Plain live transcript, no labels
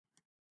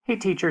Hey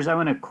teachers, I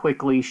want to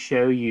quickly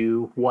show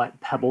you what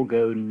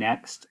PebbleGo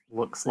Next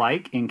looks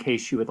like in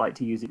case you would like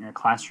to use it in your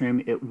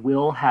classroom. It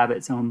will have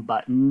its own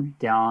button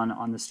down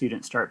on the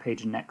student start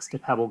page next to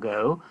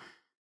PebbleGo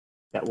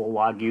that will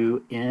log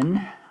you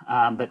in.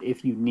 But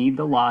if you need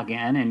the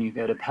login and you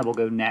go to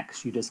PebbleGo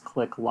Next, you just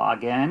click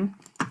login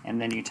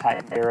and then you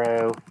type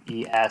arrow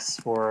ES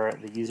for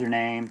the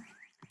username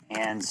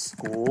and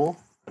school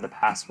for the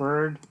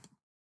password.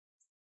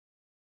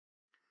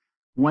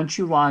 Once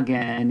you log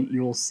in,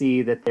 you'll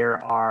see that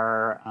there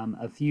are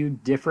a few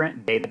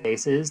different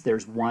databases.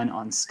 There's one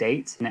on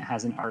states, and it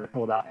has an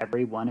article about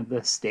every one of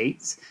the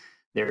states.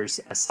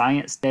 There's a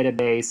science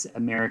database,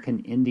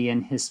 American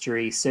Indian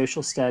history,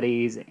 social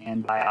studies,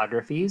 and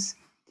biographies.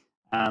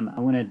 I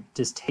want to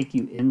just take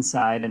you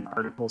inside an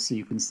article so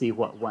you can see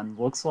what one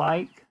looks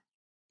like.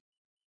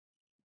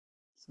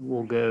 So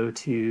we'll go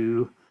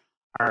to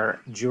our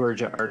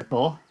Georgia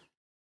article.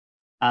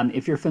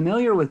 If you're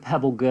familiar with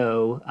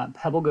PebbleGo,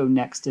 PebbleGo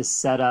Next is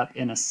set up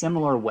in a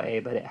similar way,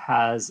 but it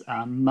has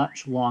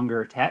much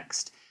longer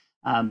text,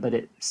 but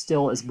it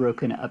still is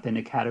broken up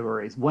into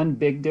categories. One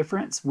big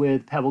difference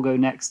with PebbleGo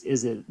Next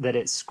is that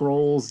it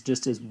scrolls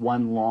just as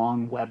one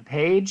long web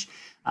page,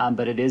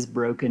 but it is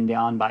broken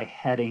down by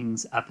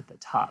headings up at the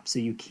top. So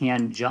you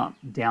can jump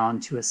down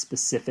to a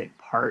specific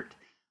part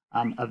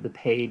of the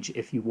page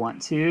if you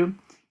want to.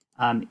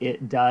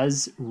 It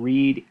does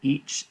read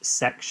each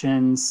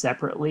section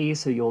separately,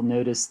 so you'll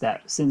notice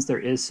that since there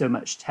is so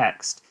much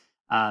text,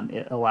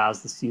 it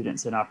allows the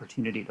students an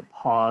opportunity to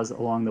pause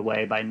along the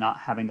way by not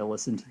having to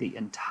listen to the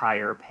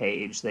entire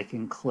page. They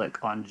can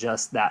click on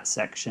just that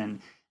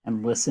section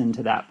and listen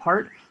to that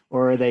part,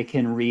 or they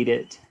can read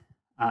it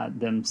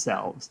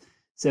themselves.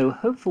 So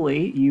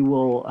hopefully you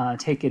will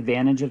take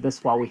advantage of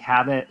this while we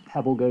have it.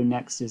 PebbleGo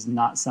Next is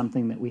not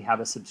something that we have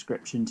a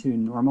subscription to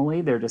normally.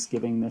 They're just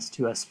giving this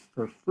to us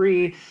for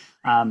free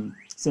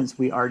since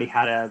we already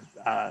had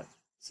a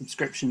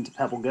subscription to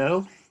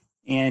PebbleGo.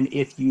 And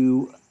if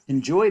you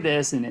enjoy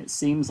this and it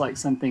seems like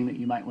something that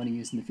you might want to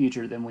use in the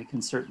future, then we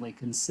can certainly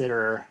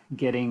consider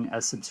getting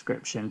a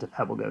subscription to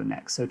PebbleGo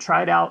Next. So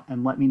try it out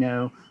and let me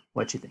know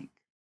what you think.